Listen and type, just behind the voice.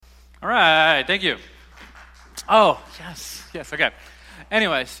All right, thank you. Oh, yes, okay.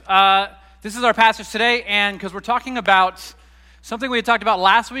 Anyways, this is our passage today, and because we're talking about something we had talked about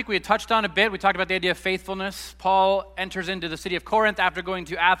last week, we had touched on a bit. We talked about the idea of faithfulness. Paul enters into the city of Corinth after going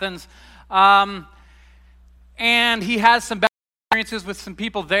to Athens, and he has some bad experiences with some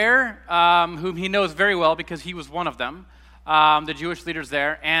people there whom he knows very well because he was one of them, the Jewish leaders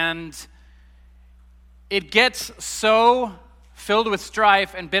there, and it gets so filled with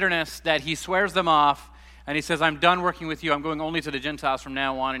strife and bitterness that he swears them off, and he says, I'm done working with you. I'm going only to the Gentiles from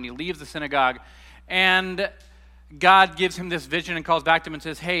now on, and he leaves the synagogue, and God gives him this vision and calls back to him and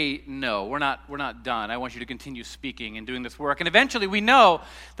says, hey, no, we're not done. I want you to continue speaking and doing this work. And eventually we know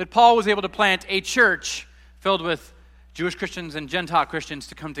that Paul was able to plant a church filled with Jewish Christians and Gentile Christians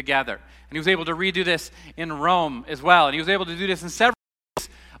to come together. And he was able to redo this in Rome as well. And he was able to do this in several ways.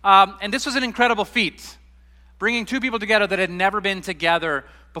 And this was an incredible feat, bringing two people together that had never been together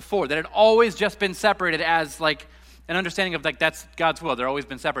before, that had always just been separated as like an understanding of like that's God's will. They're always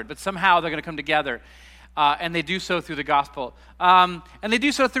been separate. But somehow they're going to come together. And they do so through the gospel. And they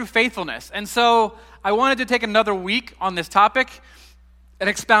do so through faithfulness. And so I wanted to take another week on this topic and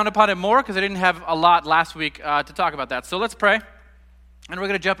expound upon it more because I didn't have a lot last week to talk about that. So let's pray. And we're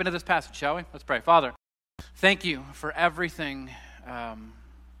going to jump into this passage, shall we? Let's pray. Father, thank you for everything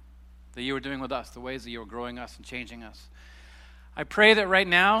that you were doing with us, the ways that you were growing us and changing us. I pray that right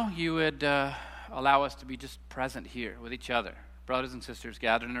now you would allow us to be just present here with each other, brothers and sisters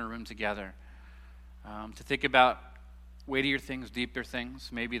gathered in a room together, to think about weightier things, deeper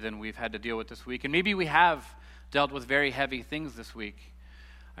things, maybe than we've had to deal with this week. And maybe we have dealt with very heavy things this week.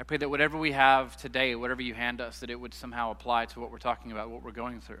 I pray that whatever we have today, whatever you hand us, that it would somehow apply to what we're talking about, what we're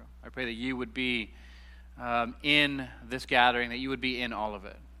going through. I pray that you would be in this gathering, that you would be in all of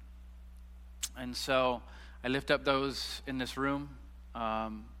it. And so I lift up those in this room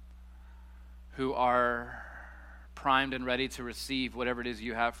who are primed and ready to receive whatever it is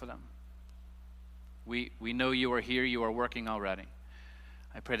you have for them. We know you are here, you are working already.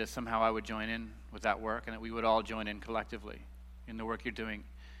 I pray that somehow I would join in with that work and that we would all join in collectively in the work you're doing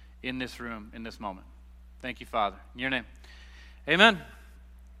in this room, in this moment. Thank you, Father. In your name. Amen.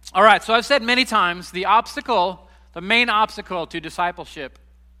 All right, so I've said many times the main obstacle to discipleship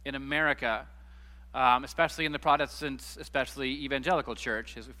in America, especially in the Protestant, especially evangelical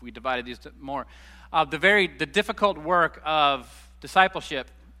church, as if we divided these more, the difficult work of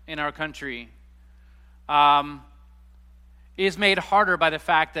discipleship in our country is made harder by the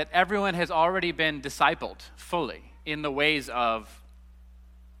fact that everyone has already been discipled fully in the ways of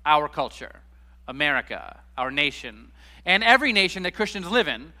our culture, America, our nation, and every nation that Christians live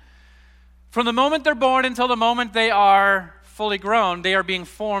in. From the moment they're born until the moment they are fully grown, they are being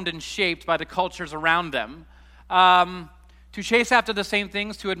formed and shaped by the cultures around them to chase after the same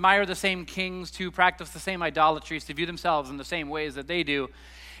things, to admire the same kings, to practice the same idolatries, to view themselves in the same ways that they do.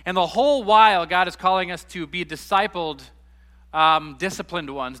 And the whole while, God is calling us to be discipled,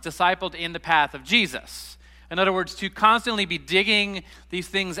 disciplined ones, discipled in the path of Jesus. In other words, to constantly be digging these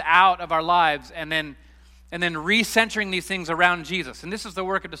things out of our lives and then recentering these things around Jesus. And this is the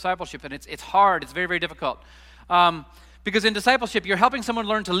work of discipleship, and it's hard. It's very, very difficult. Because in discipleship, you're helping someone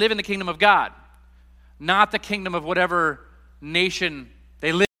learn to live in the kingdom of God, not the kingdom of whatever nation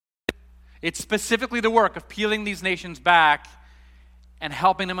they live in. It's specifically the work of peeling these nations back and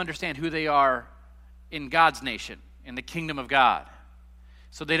helping them understand who they are in God's nation, in the kingdom of God,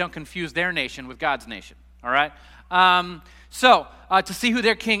 so they don't confuse their nation with God's nation, all right? So to see who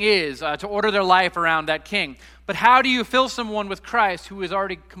their king is, to order their life around that king. But how do you fill someone with Christ who is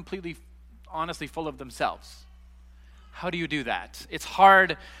already completely, honestly full of themselves? How do you do that? It's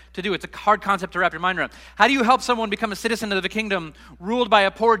hard to do. It's a hard concept to wrap your mind around. How do you help someone become a citizen of the kingdom ruled by a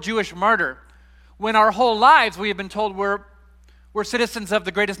poor Jewish martyr when our whole lives we have been told we're citizens of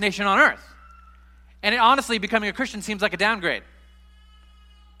the greatest nation on earth? And honestly, becoming a Christian seems like a downgrade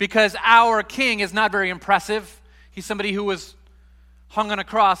because our king is not very impressive. He's somebody who was hung on a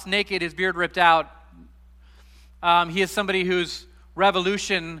cross naked, his beard ripped out. He is somebody whose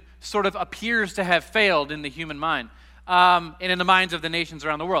revolution sort of appears to have failed in the human mind and in the minds of the nations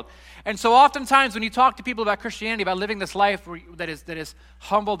around the world. And so oftentimes when you talk to people about Christianity, about living this life that is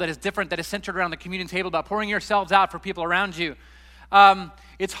humble, that is different, that is centered around the communion table, about pouring yourselves out for people around you,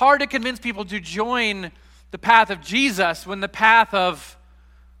 it's hard to convince people to join the path of Jesus when the path of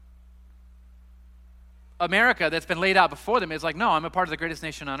America that's been laid out before them is like, no, I'm a part of the greatest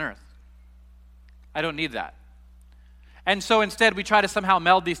nation on earth. I don't need that. And so instead we try to somehow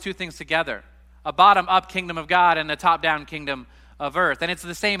meld these two things together, a bottom-up kingdom of God and a top-down kingdom of earth. And it's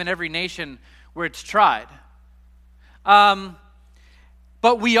the same in every nation where it's tried.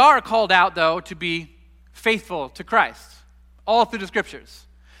 But we are called out, though, to be faithful to Christ, all through the Scriptures.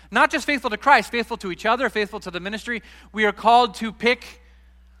 Not just faithful to Christ, faithful to each other, faithful to the ministry. We are called to pick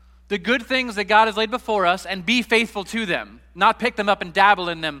the good things that God has laid before us and be faithful to them. Not pick them up and dabble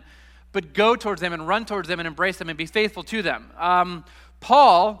in them, but go towards them and run towards them and embrace them and be faithful to them.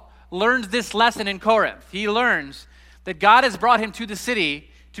 Paul learns this lesson in Corinth. He learns that God has brought him to the city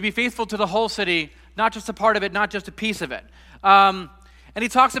to be faithful to the whole city, not just a part of it, not just a piece of it. And he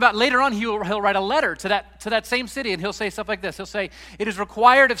talks about later on he'll write a letter to that same city, and he'll say stuff like this. He'll say, it is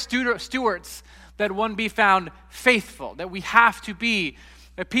required of stewards that one be found faithful, that we have to be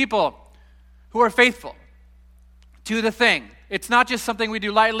a people who are faithful to the thing. It's not just something we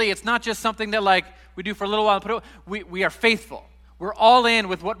do lightly. It's not just something that like we do for a little while. We are faithful. We're all in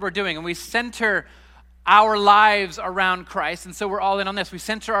with what we're doing, and we center our lives around Christ, and so we're all in on this. We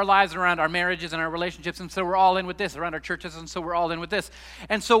center our lives around our marriages and our relationships, and so we're all in with this, around our churches, and so we're all in with this.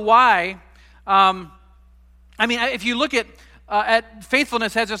 And so why, if you look at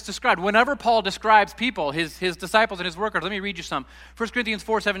faithfulness as it's described, whenever Paul describes people, his disciples and his workers, let me read you some. 1 Corinthians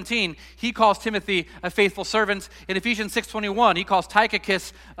 4:17, he calls Timothy a faithful servant. In Ephesians 6:21, he calls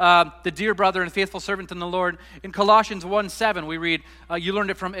Tychicus the dear brother and faithful servant in the Lord. In Colossians 1:7, we read, you learned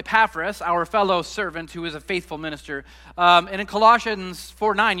it from Epaphras, our fellow servant who is a faithful minister. And in Colossians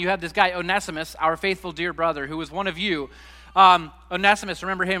 4:9, you have this guy Onesimus, our faithful dear brother, who was one of you. Onesimus,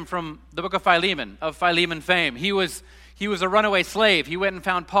 remember him from the book of Philemon fame. He was a runaway slave. He went and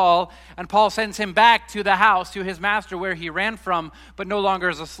found Paul, and Paul sends him back to the house, to his master where he ran from, but no longer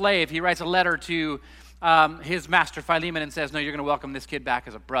as a slave. He writes a letter to his master Philemon and says, no, you're going to welcome this kid back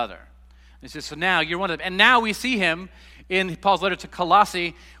as a brother. And he says, so now you're one of them. And now we see him in Paul's letter to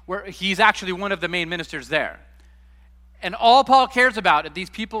Colossae, where he's actually one of the main ministers there. And all Paul cares about is these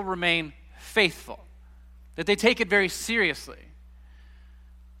people remain faithful, that they take it very seriously,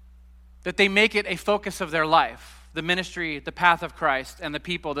 that they make it a focus of their life, the ministry, the path of Christ, and the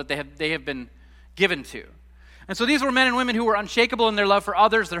people that they have been given to. And so these were men and women who were unshakable in their love for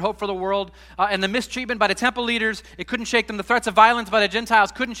others, their hope for the world, and the mistreatment by the temple leaders, it couldn't shake them. The threats of violence by the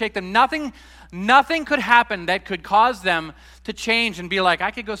Gentiles couldn't shake them. Nothing could happen that could cause them to change and be like,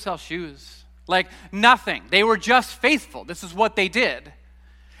 I could go sell shoes. Like, nothing. They were just faithful. This is what they did.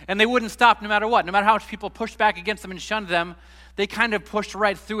 And they wouldn't stop no matter what. No matter how much people pushed back against them and shunned them, they kind of pushed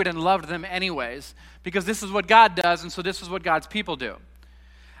right through it and loved them anyways, because this is what God does, and so this is what God's people do.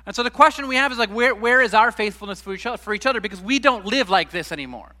 And so the question we have is like, where is our faithfulness for each other? Because we don't live like this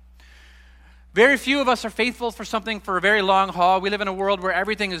anymore. Very few of us are faithful for something for a very long haul. We live in a world where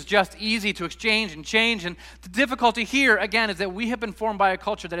everything is just easy to exchange and change, and the difficulty here, again, is that we have been formed by a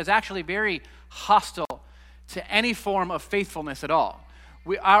culture that is actually very hostile to any form of faithfulness at all.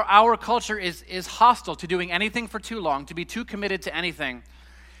 Our culture is hostile to doing anything for too long, to be too committed to anything.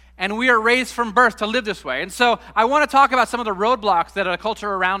 And we are raised from birth to live this way. And so I want to talk about some of the roadblocks that our culture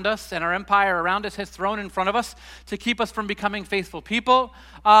around us and our empire around us has thrown in front of us to keep us from becoming faithful people.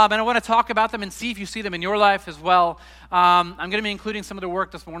 And I want to talk about them and see if you see them in your life as well. I'm going to be including some of the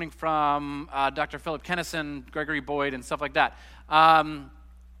work this morning from Dr. Philip Kennison, Gregory Boyd, and stuff like that.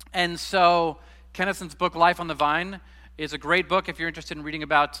 And so Kennison's book, Life on the Vine, is a great book if you're interested in reading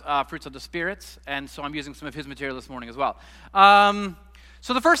about fruits of the spirits, and so I'm using some of his material this morning as well.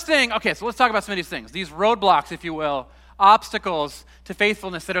 So the first thing, so let's talk about some of these things, these roadblocks, if you will, obstacles to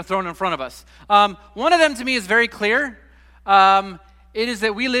faithfulness that are thrown in front of us. One of them to me is very clear. It is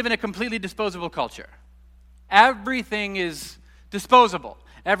that we live in a completely disposable culture. Everything is disposable.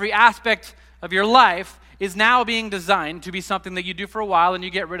 Every aspect of your life is now being designed to be something that you do for a while and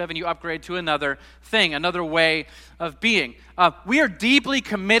you get rid of and you upgrade to another thing, another way of being. We are deeply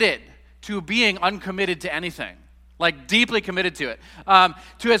committed to being uncommitted to anything, like deeply committed to it,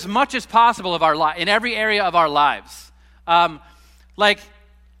 to as much as possible of our life, in every area of our lives. Like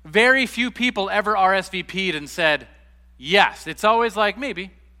very few people ever RSVP'd and said, yes. It's always like,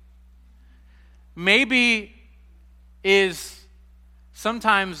 maybe. Maybe is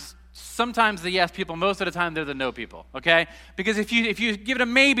sometimes the yes people, most of the time they're the no people, okay? Because if you give it a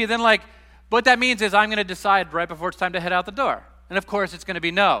maybe, then like, what that means is I'm going to decide right before it's time to head out the door. And of course, it's going to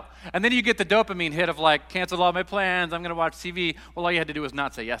be no. And then you get the dopamine hit of like, cancel all my plans, I'm going to watch TV. Well, all you had to do was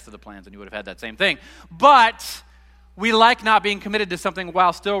not say yes to the plans and you would have had that same thing. But we like not being committed to something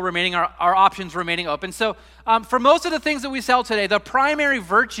while still remaining, our options remaining open. So for most of the things that we sell today, the primary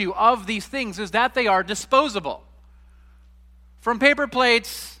virtue of these things is that they are disposable. From paper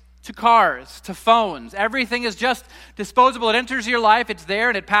plates to cars, to phones. Everything is just disposable. It enters your life, it's there,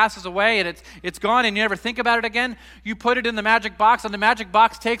 and it passes away, and it's gone, and you never think about it again. You put it in the magic box, and the magic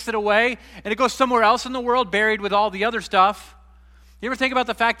box takes it away, and it goes somewhere else in the world, buried with all the other stuff. You ever think about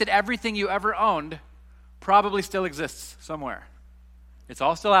the fact that everything you ever owned probably still exists somewhere? It's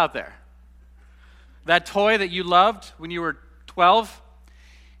all still out there. That toy that you loved when you were 12,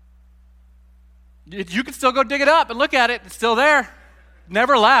 you can still go dig it up and look at it. It's still there.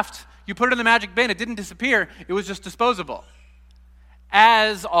 Never left. You put it in the magic bin. It didn't disappear. It was just disposable.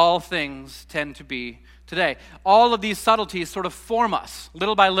 As all things tend to be today. All of these subtleties sort of form us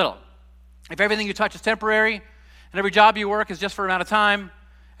little by little. If everything you touch is temporary, and every job you work is just for an amount of time,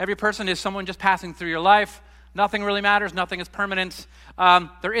 every person is someone just passing through your life, nothing really matters, nothing is permanent,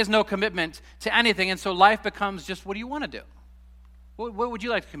 there is no commitment to anything, and so life becomes just, what do you want to do? What would you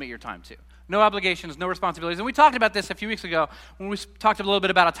like to commit your time to? No obligations, no responsibilities. And we talked about this a few weeks ago when we talked a little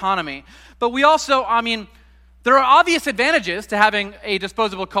bit about autonomy. But we also, there are obvious advantages to having a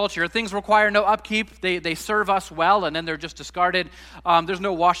disposable culture. Things require no upkeep. They serve us well, and then they're just discarded. There's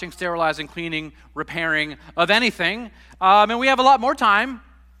no washing, sterilizing, cleaning, repairing of anything. And we have a lot more time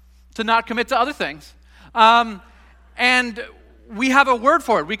to not commit to other things. And we have a word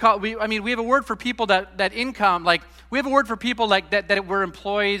for it. We have a word for people that income, like, we have a word for people like that were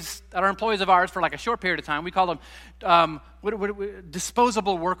employees, that are employees of ours for like a short period of time. We call them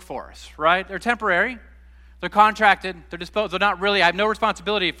disposable workforce, right? They're temporary. They're contracted, they're disposed, they're not really, I have no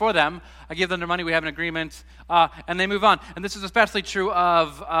responsibility for them. I give them their money, we have an agreement, and they move on. And this is especially true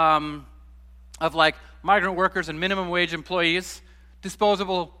of like migrant workers and minimum wage employees,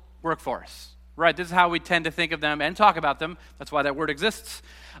 disposable workforce, right? This is how we tend to think of them and talk about them. That's why that word exists.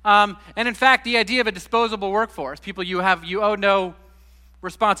 And in fact, the idea of a disposable workforce, people you owe no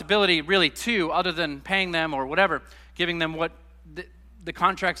responsibility really to, other than paying them or whatever, giving them what the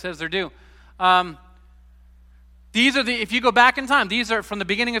contract says they're due. These are if you go back in time, these are from the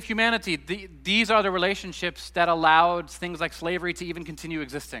beginning of humanity, these are the relationships that allowed things like slavery to even continue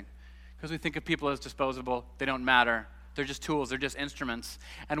existing. Because we think of people as disposable, they don't matter, they're just tools, they're just instruments.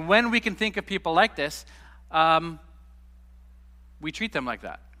 And when we can think of people like this, we treat them like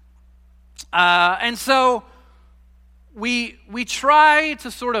that. And so we try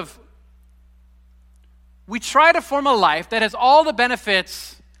to form a life that has all the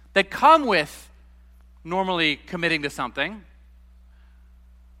benefits that come with normally committing to something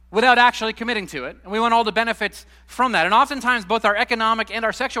without actually committing to it. And we want all the benefits from that. And oftentimes, both our economic and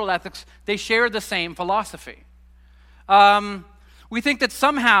our sexual ethics, they share the same philosophy. We think that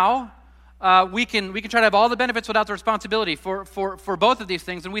somehow we can try to have all the benefits without the responsibility for both of these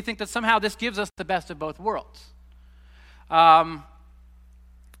things, and we think that somehow this gives us the best of both worlds.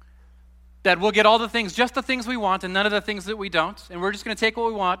 That we'll get all the things, just the things we want, and none of the things that we don't, and we're just going to take what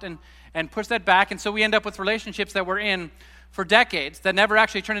we want and push that back, and so we end up with relationships that we're in for decades that never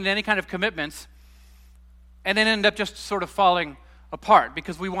actually turn into any kind of commitments, and then end up just sort of falling apart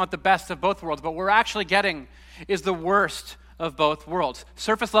because we want the best of both worlds. But what we're actually getting is the worst of both worlds.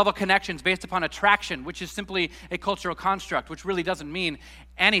 Surface level connections based upon attraction, which is simply a cultural construct, which really doesn't mean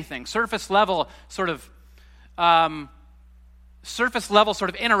anything. Surface level sort of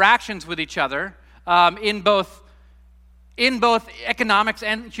interactions with each other in both economics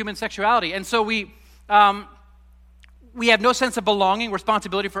and human sexuality. And so we have no sense of belonging,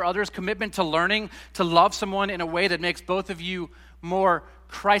 responsibility for others, commitment to learning, to love someone in a way that makes both of you more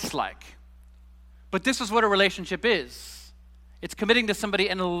Christ-like. But this is what a relationship is. It's committing to somebody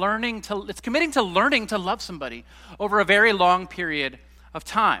and committing to learning to love somebody over a very long period of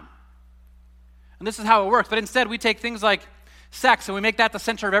time. And this is how it works. But instead, we take things like sex and we make that the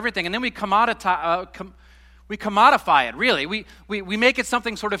center of everything, and then we commodify it, really. We make it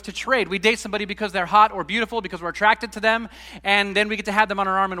something sort of to trade. We date somebody because they're hot or beautiful, because we're attracted to them, and then we get to have them on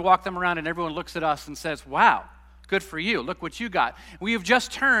our arm and walk them around, and everyone looks at us and says, wow, good for you, look what you got. We have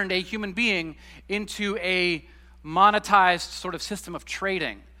just turned a human being into a monetized sort of system of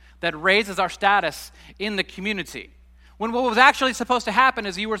trading that raises our status in the community. When what was actually supposed to happen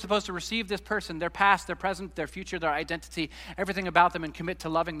is you were supposed to receive this person, their past, their present, their future, their identity, everything about them, and commit to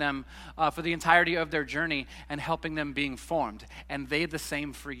loving them for the entirety of their journey and helping them being formed. And they the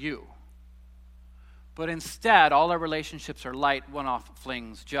same for you. But instead, all our relationships are light, one-off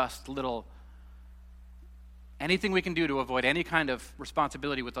flings, just little, anything we can do to avoid any kind of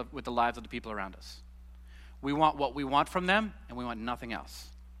responsibility with the lives of the people around us. We want what we want from them, and we want nothing else.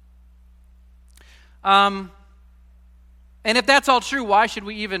 And if that's all true, why should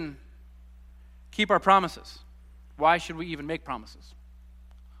we even keep our promises? Why should we even make promises?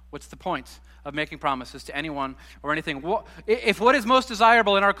 What's the point of making promises to anyone or anything? If what is most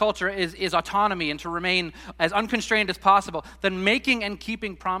desirable in our culture is autonomy and to remain as unconstrained as possible, then making and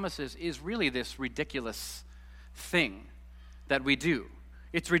keeping promises is really this ridiculous thing that we do.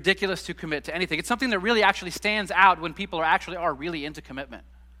 It's ridiculous to commit to anything. It's something that really actually stands out when people are really into commitment.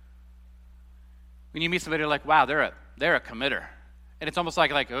 When you meet somebody, you're like, wow, they're a committer. And it's almost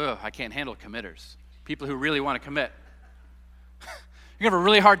like, oh, I can't handle committers. People who really want to commit. You're going to have a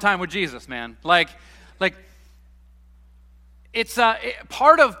really hard time with Jesus, man. It's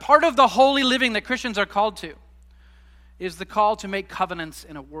part of the holy living that Christians are called to is the call to make covenants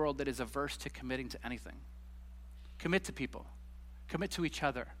in a world that is averse to committing to anything. Commit to people. Commit to each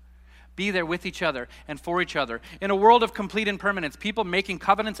other. Be there with each other and for each other. In a world of complete impermanence, people making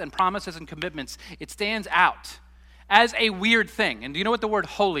covenants and promises and commitments, it stands out as a weird thing. And do you know what the word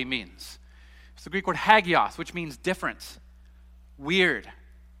holy means? It's the Greek word hagios, which means different, weird,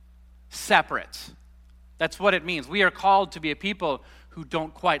 separate. That's what it means. We are called to be a people who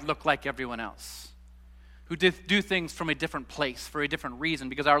don't quite look like everyone else, who do things from a different place for a different reason,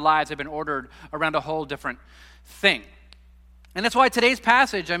 because our lives have been ordered around a whole different thing. And that's why today's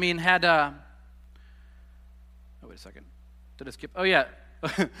passage, had... oh, wait a second. Did I skip? Oh, yeah.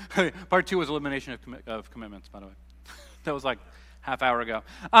 Part 2 was elimination of commitments, by the way. That was like half hour ago.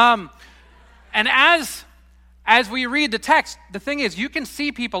 And as we read the text, the thing is, you can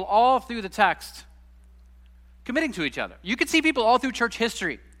see people all through the text committing to each other. You can see people all through church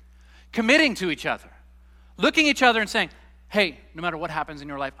history committing to each other, looking at each other and saying, hey, no matter what happens in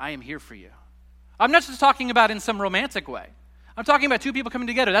your life, I am here for you. I'm not just talking about in some romantic way. I'm talking about two people coming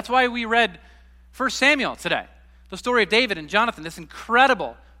together. That's why we read 1 Samuel today, the story of David and Jonathan, this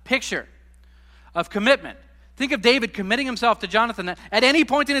incredible picture of commitment. Think of David committing himself to Jonathan that at any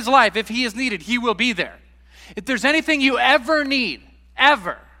point in his life, if he is needed, he will be there. If there's anything you ever need,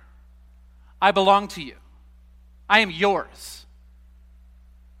 ever, I belong to you. I am yours.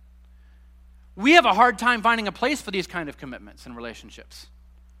 We have a hard time finding a place for these kind of commitments and relationships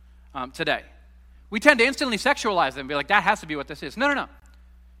today. We tend to instantly sexualize them and be like, that has to be what this is. No.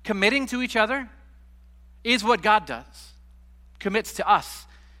 Committing to each other is what God does. Commits to us.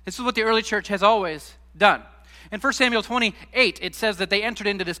 This is what the early church has always done. In 1 Samuel 28, it says that they entered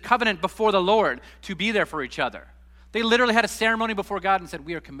into this covenant before the Lord to be there for each other. They literally had a ceremony before God and said,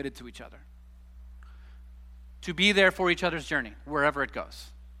 we are committed to each other. To be there for each other's journey, wherever it goes.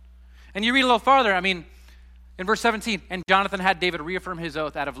 And you read a little farther, in verse 17, and Jonathan had David reaffirm his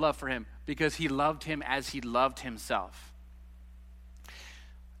oath out of love for him because he loved him as he loved himself.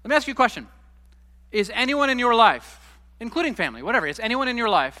 Let me ask you a question. Is anyone in your life, including family, whatever, is anyone in your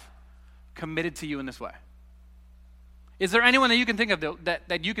life committed to you in this way? Is there anyone that you can think of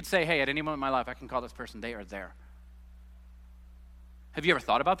that you could say, hey, at any moment in my life, I can call this person, they are there? Have you ever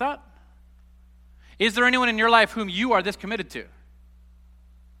thought about that? Is there anyone in your life whom you are this committed to?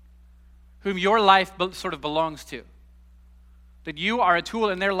 Whom your life sort of belongs to? That you are a tool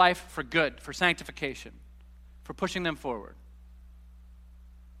in their life for good, for sanctification, for pushing them forward.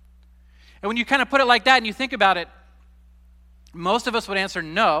 And when you kind of put it like that and you think about it, most of us would answer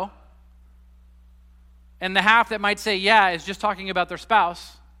no. And the half that might say yeah is just talking about their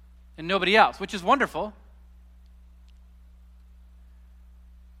spouse and nobody else, which is wonderful.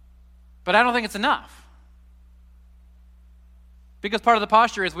 But I don't think it's enough. Because part of the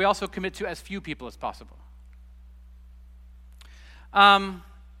posture is we also commit to as few people as possible.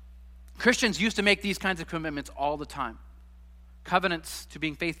 Christians used to make these kinds of commitments all the time. Covenants to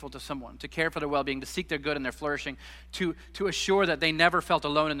being faithful to someone, to care for their well-being, to seek their good and their flourishing, to assure that they never felt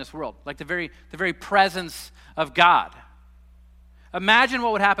alone in this world, like the very presence of God. Imagine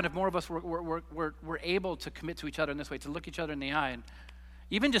what would happen if more of us were able to commit to each other in this way, to look each other in the eye, and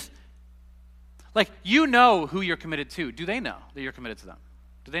even just, like, you know who you're committed to. Do they know that you're committed to them?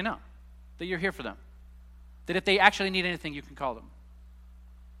 Do they know that you're here for them? That if they actually need anything, you can call them?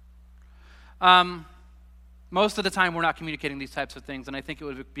 Most of the time, we're not communicating these types of things, and I think it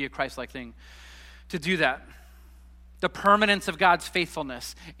would be a Christ-like thing to do that. The permanence of God's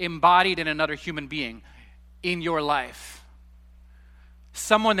faithfulness embodied in another human being in your life.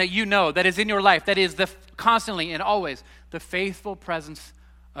 Someone that you know that is in your life, that is constantly and always the faithful presence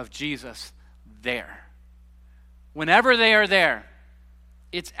of Jesus there. Whenever they are there,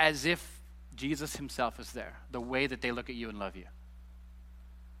 it's as if Jesus himself is there, the way that they look at you and love you.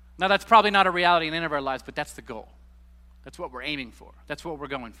 Now, that's probably not a reality in any of our lives, but that's the goal. That's what we're aiming for. That's what we're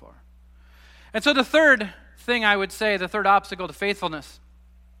going for. And so the third thing I would say, the third obstacle to faithfulness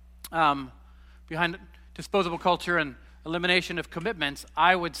behind disposable culture and elimination of commitments,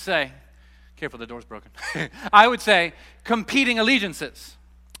 I would say, careful, the door's broken. I would say competing allegiances.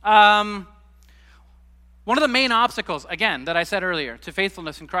 One of the main obstacles, again, that I said earlier, to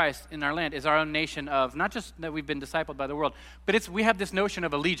faithfulness in Christ in our land is our own nation of, not just that we've been discipled by the world, but we have this notion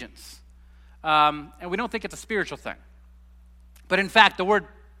of allegiance. And we don't think it's a spiritual thing. But in fact, the word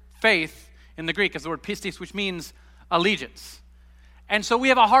faith in the Greek is the word pistis, which means allegiance. And so we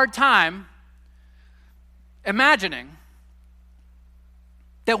have a hard time imagining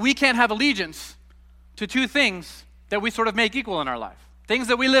that we can't have allegiance to two things that we sort of make equal in our life, things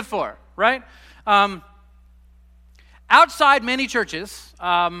that we live for, right? Outside many churches,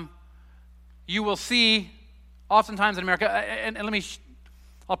 you will see oftentimes in America, and let me,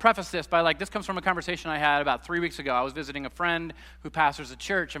 I'll preface this by this comes from a conversation I had about 3 weeks ago. I was visiting a friend who pastors a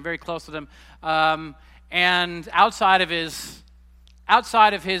church. I'm very close with him. And outside of his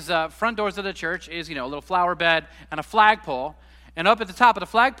front doors of the church is, a little flower bed and a flagpole. And up at the top of the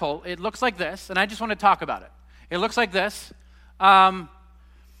flagpole, it looks like this, and I just want to talk about it. It looks like this. And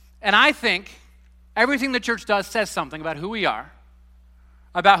I think everything the church does says something about who we are,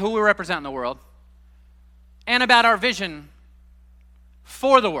 about who we represent in the world, and about our vision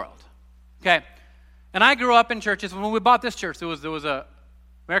for the world. Okay? And I grew up in churches. When we bought this church, there was a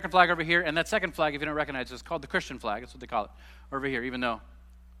American flag over here, and that second flag, if you don't recognize it, is called the Christian flag. That's what they call it over here, even though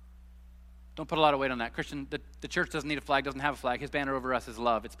don't put a lot of weight on that. The church doesn't need a flag, doesn't have a flag. His banner over us is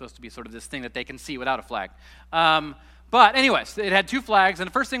love. It's supposed to be sort of this thing that they can see without a flag. But anyways, it had two flags, and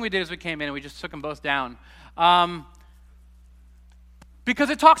the first thing we did is we came in and we just took them both down. Because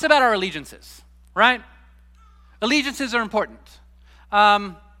it talks about our allegiances, right? Allegiances are important.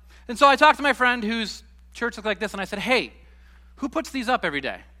 And so I talked to my friend whose church looked like this, and I said, hey, who puts these up every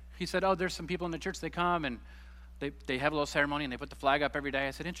day? He said, oh, there's some people in the church, they come, and they have a little ceremony, and they put the flag up every day.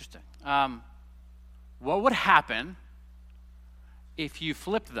 I said, interesting. What would happen if you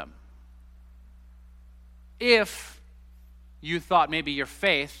flipped them? If you thought maybe your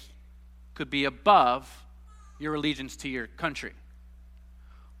faith could be above your allegiance to your country?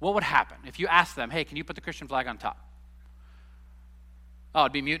 What would happen if you asked them, hey, can you put the Christian flag on top? Oh,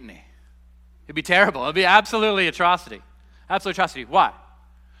 it'd be mutiny. It'd be terrible. It'd be absolutely atrocity. Absolute atrocity. Why?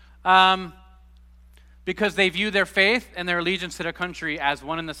 Because they view their faith and their allegiance to their country as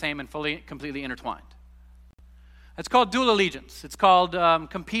one and the same and completely intertwined. It's called dual allegiance. It's called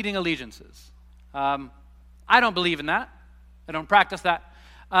competing allegiances. I don't believe in that. I don't practice that.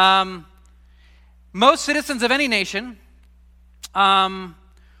 Most citizens of any nation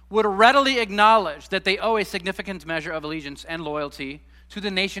would readily acknowledge that they owe a significant measure of allegiance and loyalty to the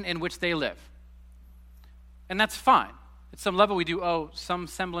nation in which they live. And that's fine. At some level, we do owe some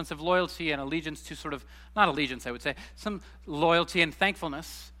semblance of loyalty and allegiance to sort of, not allegiance, I would say, some loyalty and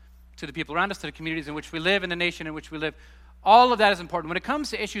thankfulness to the people around us, to the communities in which we live, and the nation in which we live. All of that is important. When it comes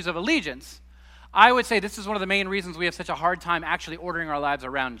to issues of allegiance, I would say this is one of the main reasons we have such a hard time actually ordering our lives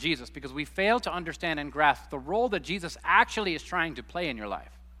around Jesus, because we fail to understand and grasp the role that Jesus actually is trying to play in your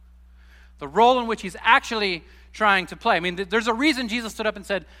life. The role in which he's actually trying to play. I mean, there's a reason Jesus stood up and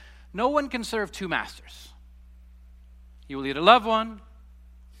said, no one can serve two masters. He will either love one,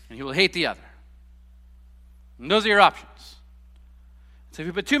 and he will hate the other. And those are your options. So if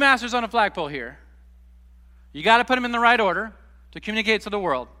you put two masters on a flagpole here, you got to put them in the right order to communicate to the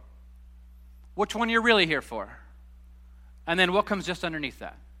world which one you're really here for, and then what comes just underneath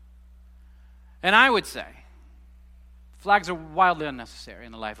that. And I would say flags are wildly unnecessary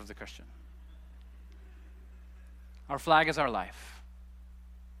in the life of the Christian. Our flag is our life.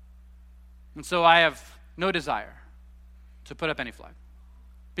 And so I have no desire to put up any flag,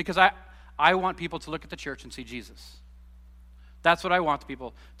 because I want people to look at the church and see Jesus. That's what I want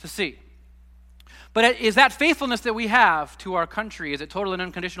people to see. But is that faithfulness that we have to our country, is it total and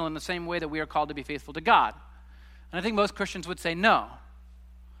unconditional in the same way that we are called to be faithful to God? And I think most Christians would say no.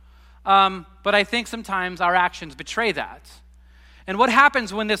 But I think sometimes our actions betray that. And what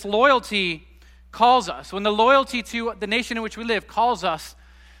happens when this loyalty calls us, when the loyalty to the nation in which we live calls us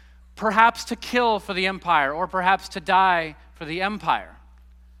perhaps to kill for the empire, or perhaps to die for the empire?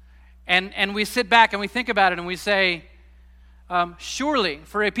 And we sit back and we think about it and we say, surely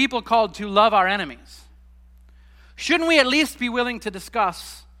for a people called to love our enemies, shouldn't we at least be willing to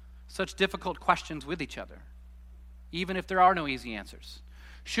discuss such difficult questions with each other, even if there are no easy answers?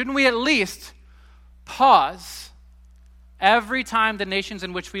 Shouldn't we at least pause every time the nations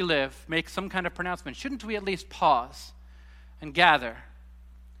in which we live make some kind of pronouncement? Shouldn't we at least pause and gather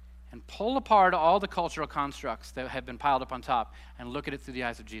and pull apart all the cultural constructs that have been piled up on top and look at it through the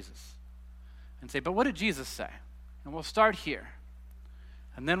eyes of Jesus and say, but what did Jesus say? And we'll start here,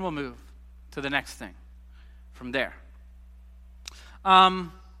 and then we'll move to the next thing from there.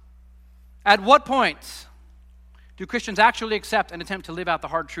 At what point do Christians actually accept and attempt to live out the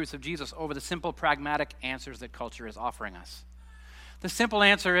hard truths of Jesus over the simple, pragmatic answers that culture is offering us? The simple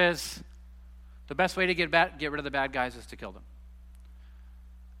answer is the best way to get rid of the bad guys is to kill them.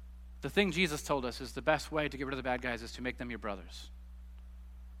 the thing Jesus told us is the best way to get rid of the bad guys is to make them your brothers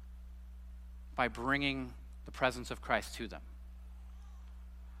by bringing the presence of Christ to them.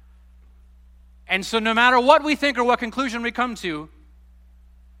 And so no matter what we think or what conclusion we come to,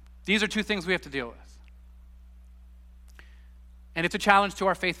 these are two things we have to deal with. And it's a challenge to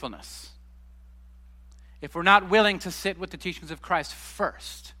our faithfulness. If we're not willing to sit with the teachings of Christ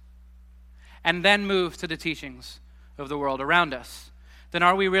first and then move to the teachings of the world around us, then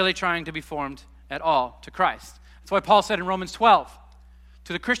are we really trying to be formed at all to Christ? That's why Paul said in Romans 12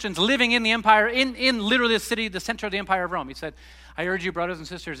 to the Christians living in the empire, in literally the city, the center of the empire of Rome, he said, I urge you, brothers and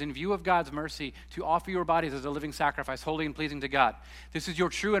sisters, in view of God's mercy, to offer your bodies as a living sacrifice, holy and pleasing to God. This is your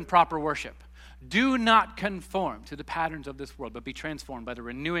true and proper worship. Do not conform to the patterns of this world, but be transformed by the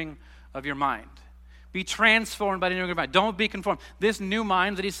renewing of your mind. Be transformed by the renewing of your mind. Don't be conformed. This new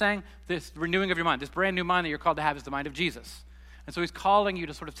mind that he's saying, this renewing of your mind, this brand new mind that you're called to have is the mind of Jesus. And so he's calling you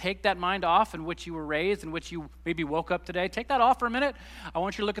to sort of take that mind off in which you were raised, in which you maybe woke up today. Take that off for a minute. I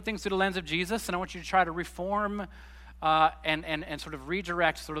want you to look at things through the lens of Jesus, and I want you to try to reform and sort of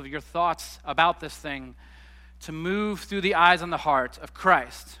redirect sort of your thoughts about this thing to move through the eyes and the heart of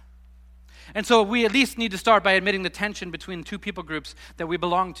Christ. And so we at least need to start by admitting the tension between two people groups that we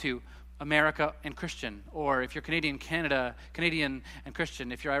belong to, America and Christian. Or if you're Canadian, Canada, Canadian and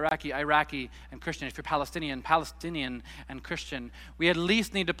Christian. If you're Iraqi, Iraqi and Christian. If you're Palestinian, Palestinian and Christian. We at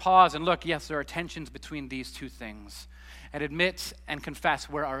least need to pause and look, yes, there are tensions between these two things, and admit and confess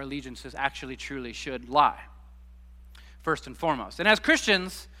where our allegiances actually truly should lie, first and foremost. And as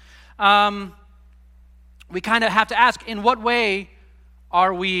Christians, we kind of have to ask, in what way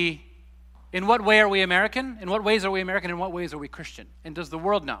are we American? In what ways are we American? In what ways are we Christian? And does the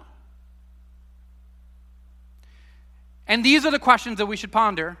world know? And these are the questions that we should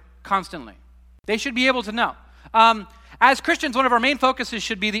ponder constantly. They should be able to know. As Christians, one of our main focuses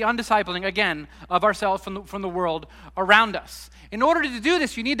should be the undiscipling, again, of ourselves from the world around us. In order to do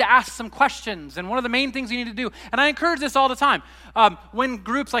this, you need to ask some questions. And one of the main things you need to do, and I encourage this all the time, when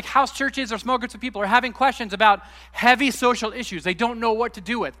groups like house churches or small groups of people are having questions about heavy social issues, they don't know what to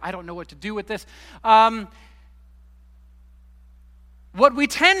do with. I don't know what to do with this. What we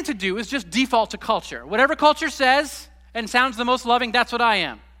tend to do is just default to culture. Whatever culture says and sounds the most loving, that's what I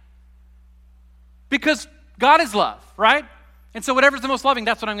am. Because God is love, right? And so whatever's the most loving,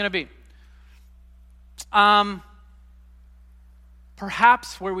 that's what I'm going to be.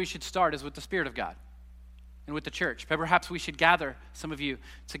 Perhaps where we should start is with the Spirit of God and with the church. But perhaps we should gather some of you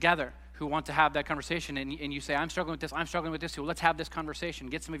together who want to have that conversation, and you say, I'm struggling with this too. Let's have this conversation.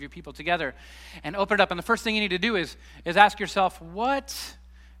 Get some of your people together and open it up. And the first thing you need to do is ask yourself, what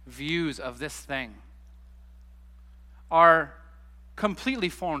views of this thing are completely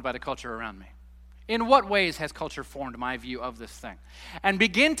formed by the culture around me? In what ways has culture formed my view of this thing? And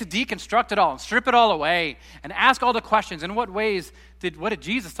begin to deconstruct it all and strip it all away and ask all the questions. In what ways what did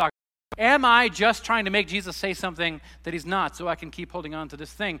Jesus talk about? Am I just trying to make Jesus say something that he's not so I can keep holding on to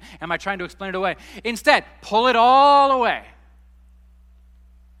this thing? Am I trying to explain it away? Instead, pull it all away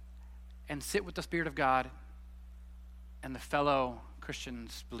and sit with the Spirit of God and the fellow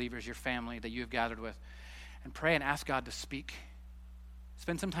Christians, believers, your family that you have gathered with, and pray and ask God to speak.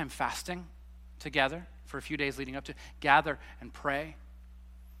 Spend some time fasting together for a few days leading up to, gather and pray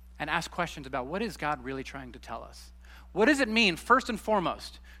and ask questions about what is God really trying to tell us? What does it mean, first and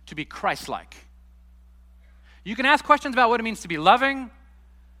foremost, to be Christ-like? You can ask questions about what it means to be loving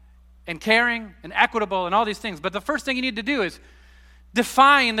and caring and equitable and all these things, but the first thing you need to do is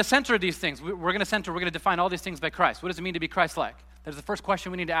define the center of these things. We're going to define all these things by Christ. What does it mean to be Christ-like? That is the first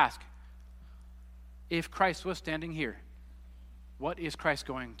question we need to ask. If Christ was standing here, what is Christ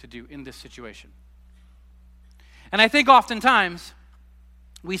going to do in this situation? And I think oftentimes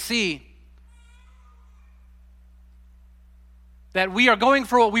we see that we are going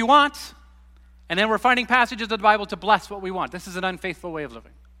for what we want, and then we're finding passages of the Bible to bless what we want. This is an unfaithful way of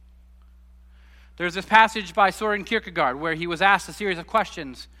living. There's this passage by Søren Kierkegaard where he was asked a series of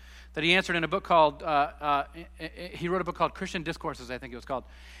questions that he answered in a book called, he wrote a book called Christian Discourses, I think it was called.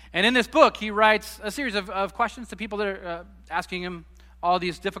 And in this book, he writes a series of questions to people that are asking him all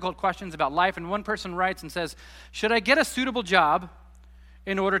these difficult questions about life. And one person writes and says, should I get a suitable job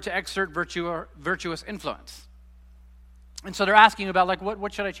in order to exert virtuous influence? And so they're asking about, like,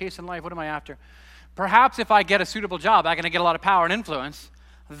 what should I chase in life? What am I after? Perhaps if I get a suitable job, I'm going to get a lot of power and influence.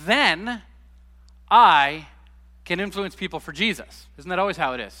 Then I can influence people for Jesus. Isn't that always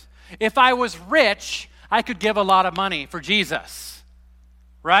how it is? If I was rich, I could give a lot of money for Jesus,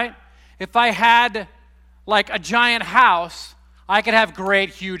 right? If I had like a giant house, I could have great,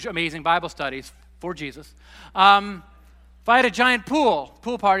 huge, amazing Bible studies for Jesus. If I had a giant pool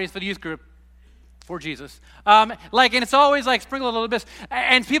parties for the youth group, for Jesus. And it's always like sprinkled a little bit.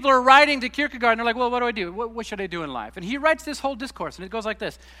 And people are writing to Kierkegaard, and they're like, well, what do I do? What should I do in life? And he writes this whole discourse, and it goes like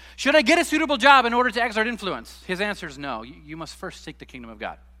this. Should I get a suitable job in order to exert influence? His answer is no. You must first seek the kingdom of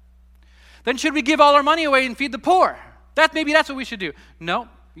God. Then should we give all our money away and feed the poor? Maybe that's what we should do. No,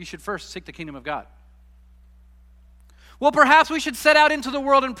 you should first seek the kingdom of God. Well, perhaps we should set out into the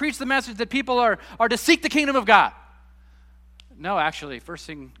world and preach the message that people are to seek the kingdom of God. No, actually, first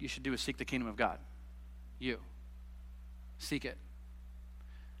thing you should do is seek the kingdom of God. You. Seek it.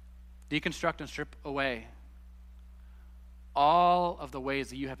 Deconstruct and strip away all of the ways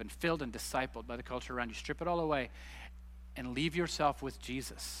that you have been filled and discipled by the culture around you. Strip it all away and leave yourself with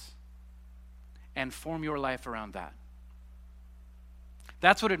Jesus and form your life around that.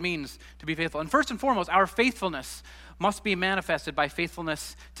 That's what it means to be faithful. And first and foremost, our faithfulness must be manifested by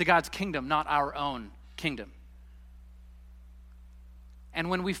faithfulness to God's kingdom, not our own kingdom. And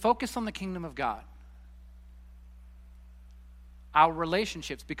when we focus on the kingdom of God, our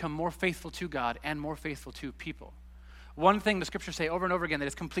relationships become more faithful to God and more faithful to people. One thing the scriptures say over and over again that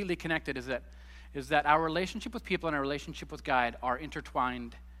is completely connected is that our relationship with people and our relationship with God are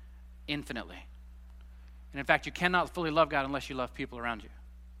intertwined infinitely. And in fact, you cannot fully love God unless you love people around you.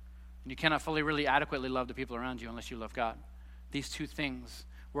 And you cannot fully, really adequately love the people around you unless you love God. These two things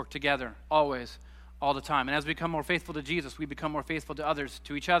work together always, all the time. And as we become more faithful to Jesus, we become more faithful to others,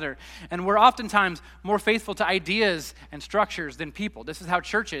 to each other. And we're oftentimes more faithful to ideas and structures than people. This is how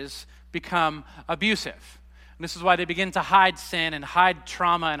churches become abusive. And this is why they begin to hide sin and hide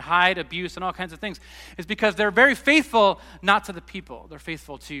trauma and hide abuse and all kinds of things. It's because they're very faithful not to the people. They're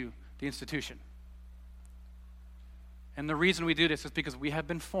faithful to the institution. And the reason we do this is because we have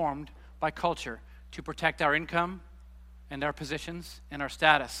been formed by culture to protect our income and our positions and our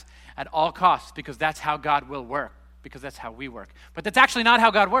status at all costs, because that's how God will work, because that's how we work. But that's actually not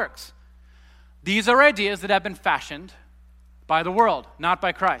how God works. These are ideas that have been fashioned by the world, not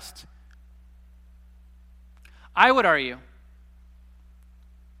by Christ. I would argue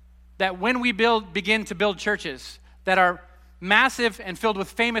that when we begin to build churches that are massive and filled with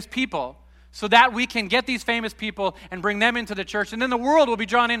famous people, so that we can get these famous people and bring them into the church, and then the world will be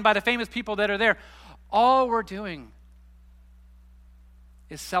drawn in by the famous people that are there, all we're doing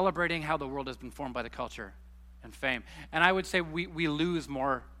is celebrating how the world has been formed by the culture and fame. And I would say we lose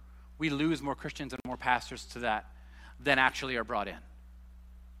more Christians and more pastors to that than actually are brought in.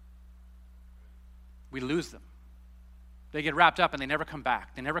 We lose them. They get wrapped up and they never come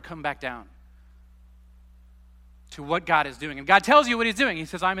back. They never come back down to what God is doing. And God tells you what he's doing. He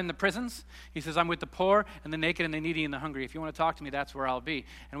says, I'm in the prisons. He says, I'm with the poor and the naked and the needy and the hungry. If you want to talk to me, that's where I'll be.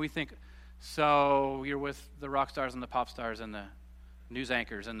 And we think, so you're with the rock stars and the pop stars and the news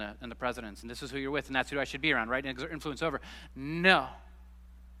anchors and the presidents, and this is who you're with, and that's who I should be around, right? And exert influence over. No.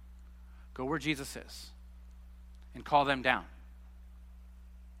 Go where Jesus is and call them down.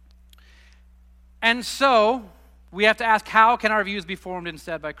 And so we have to ask, how can our views be formed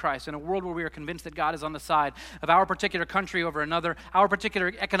instead by Christ? In a world where we are convinced that God is on the side of our particular country over another, our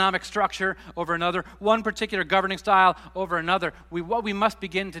particular economic structure over another, one particular governing style over another, what we must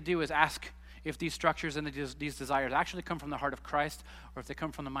begin to do is ask if these structures and these desires actually come from the heart of Christ, or if they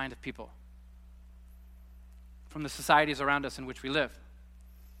come from the mind of people, from the societies around us in which we live.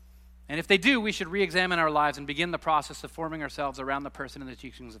 And if they do, we should re-examine our lives and begin the process of forming ourselves around the person and the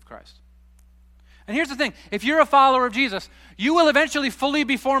teachings of Christ. And here's the thing. If you're a follower of Jesus, you will eventually fully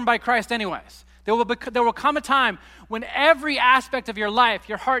be formed by Christ anyways. There will come a time when every aspect of your life,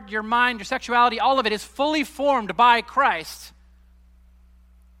 your heart, your mind, your sexuality, all of it is fully formed by Christ.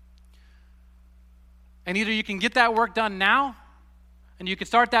 And either you can get that work done now, and you can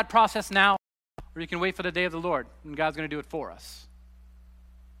start that process now, or you can wait for the day of the Lord, and God's going to do it for us.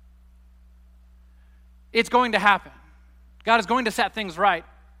 It's going to happen. God is going to set things right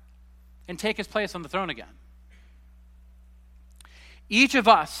and take his place on the throne again. Each of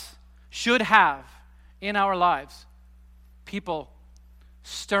us should have in our lives people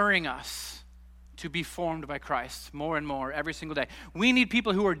stirring us to be formed by Christ more and more every single day. We need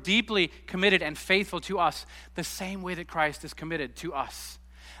people who are deeply committed and faithful to us the same way that Christ is committed to us.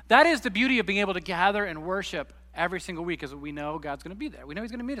 That is the beauty of being able to gather and worship every single week, is that we know God's going to be there. We know he's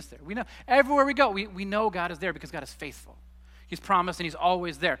going to meet us there. We know everywhere we go, we know God is there because God is faithful. He's promised and he's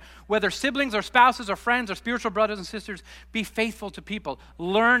always there. Whether siblings or spouses or friends or spiritual brothers and sisters, be faithful to people.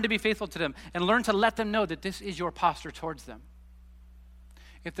 Learn to be faithful to them and learn to let them know that this is your posture towards them.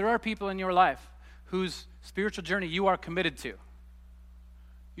 If there are people in your life whose spiritual journey you are committed to,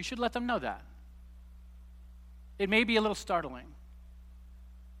 you should let them know that. It may be a little startling.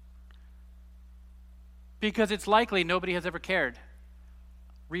 Because it's likely nobody has ever cared,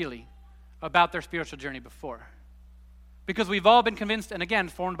 really, about their spiritual journey before. Because we've all been convinced, and again,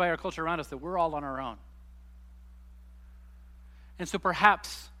 formed by our culture around us, that we're all on our own. And so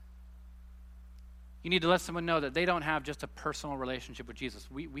perhaps you need to let someone know that they don't have just a personal relationship with Jesus.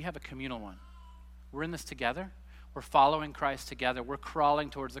 We have a communal one. We're in this together. We're following Christ together. We're crawling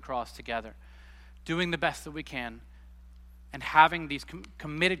towards the cross together, doing the best that we can, and having these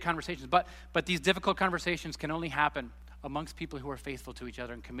committed conversations. But these difficult conversations can only happen amongst people who are faithful to each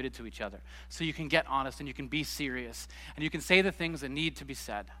other and committed to each other. So you can get honest and you can be serious and you can say the things that need to be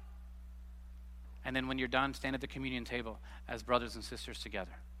said. And then when you're done, stand at the communion table as brothers and sisters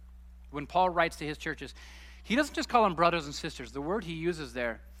together. When Paul writes to his churches, he doesn't just call them brothers and sisters. The word he uses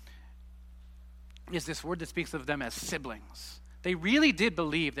there is this word that speaks of them as siblings. They really did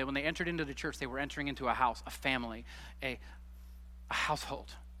believe that when they entered into the church, they were entering into a house, a family, a household,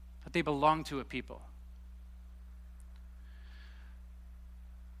 that they belonged to a people.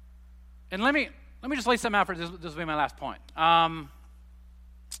 And let me just lay something out for this will be my last point.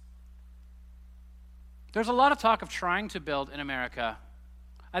 There's a lot of talk of trying to build in America.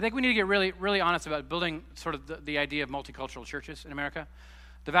 I think we need to get really, really honest about building sort of the idea of multicultural churches in America.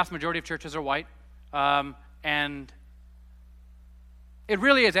 The vast majority of churches are white, and it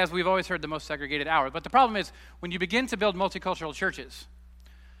really is, as we've always heard, the most segregated hour. But the problem is, when you begin to build multicultural churches,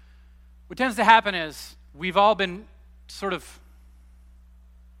 what tends to happen is we've all been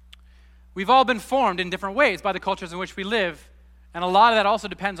formed in different ways by the cultures in which we live, and a lot of that also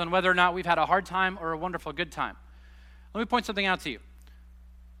depends on whether or not we've had a hard time or a wonderful good time. Let me point something out to you.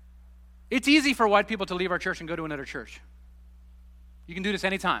 It's easy for white people to leave our church and go to another church. You can do this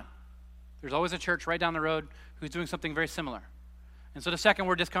anytime. There's always a church right down the road who's doing something very similar. And so the second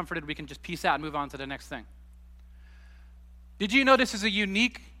we're discomforted, we can just peace out and move on to the next thing. Did you know this is a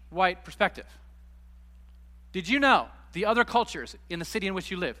unique white perspective? Did you know the other cultures in the city in which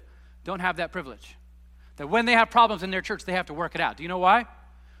you live don't have that privilege? That when they have problems in their church, they have to work it out. Do you know why?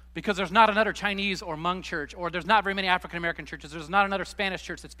 Because there's not another Chinese or Hmong church, or there's not very many African American churches, there's not another Spanish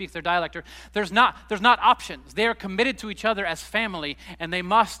church that speaks their dialect, or there's not options. They are committed to each other as family, and they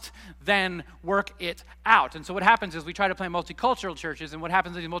must then work it out. And so what happens is we try to plant multicultural churches, and what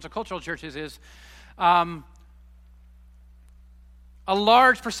happens in these multicultural churches is a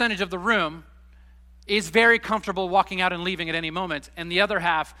large percentage of the room is very comfortable walking out and leaving at any moment, and the other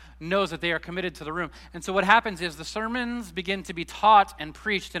half knows that they are committed to the room. And so what happens is the sermons begin to be taught and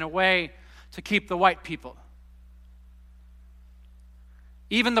preached in a way to keep the white people.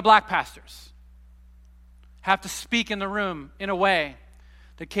 Even the black pastors have to speak in the room in a way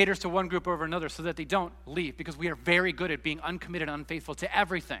that caters to one group over another so that they don't leave, because we are very good at being uncommitted and unfaithful to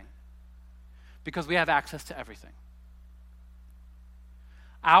everything, because we have access to everything.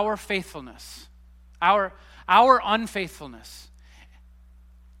 Our faithfulness, our unfaithfulness,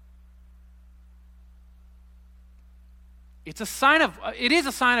 it is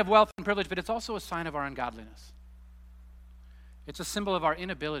a sign of wealth and privilege, but it's also a sign of our ungodliness. It's a symbol of our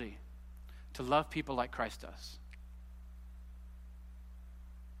inability to love people like Christ does.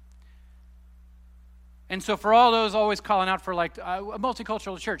 And so for all those always calling out for like a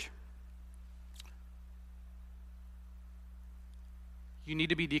multicultural church, you need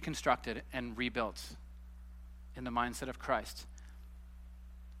to be deconstructed and rebuilt in the mindset of Christ,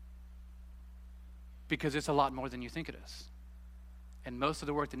 because it's a lot more than you think it is. And most of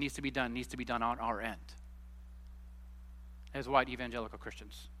the work that needs to be done on our end as white evangelical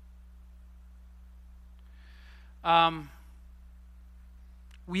Christians.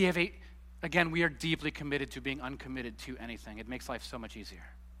 We are deeply committed to being uncommitted to anything. It makes life so much easier.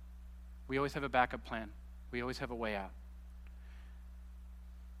 We always have a backup plan. We always have a way out.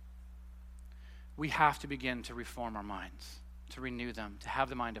 We have to begin to reform our minds, to renew them, to have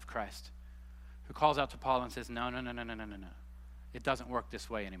the mind of Christ, who calls out to Paul and says, no. It doesn't work this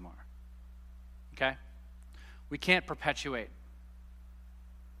way anymore. Okay? We can't perpetuate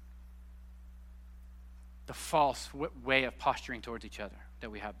the false way of posturing towards each other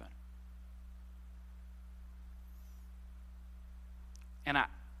that we have been. And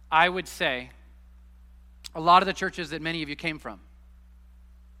I would say a lot of the churches that many of you came from,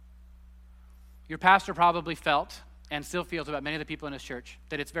 your pastor probably felt, and still feels about many of the people in his church,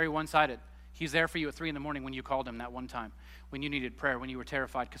 that it's very one-sided. He's there for you at 3 a.m. when you called him that one time, when you needed prayer, when you were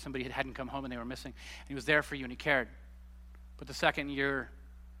terrified because somebody hadn't come home and they were missing. And he was there for you and he cared. But the second you're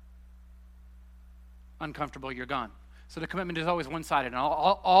uncomfortable, you're gone. So the commitment is always one-sided. And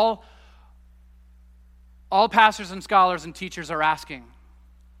all pastors and scholars and teachers are asking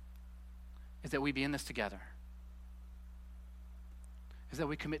is that we be in this together. Is that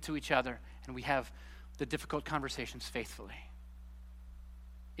we commit to each other and we have the difficult conversations faithfully,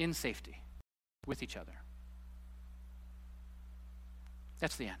 in safety, with each other.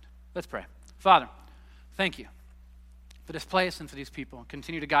 That's the end. Let's pray. Father, thank you for this place and for these people.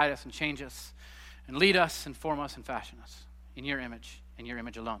 Continue to guide us and change us and lead us and form us and fashion us in your image and your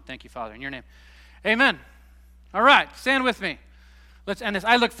image alone. Thank you, Father, in your name. Amen. All right, stand with me. Let's end this.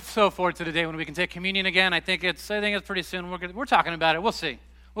 I look so forward to the day when we can take communion again. I think it's pretty soon. We're talking about it. We'll see.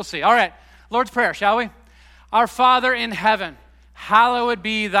 We'll see. All right, Lord's Prayer, shall we? Our Father in heaven, hallowed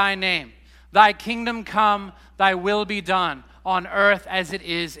be thy name. Thy kingdom come, thy will be done, on earth as it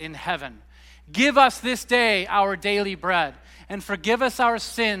is in heaven. Give us this day our daily bread, and forgive us our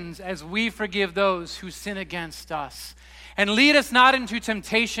sins as we forgive those who sin against us. And lead us not into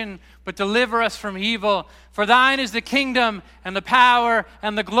temptation, but deliver us from evil. For thine is the kingdom and the power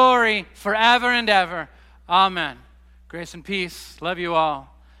and the glory forever and ever. Amen. Grace and peace. Love you all.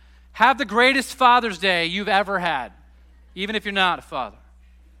 Have the greatest Father's Day you've ever had, even if you're not a father.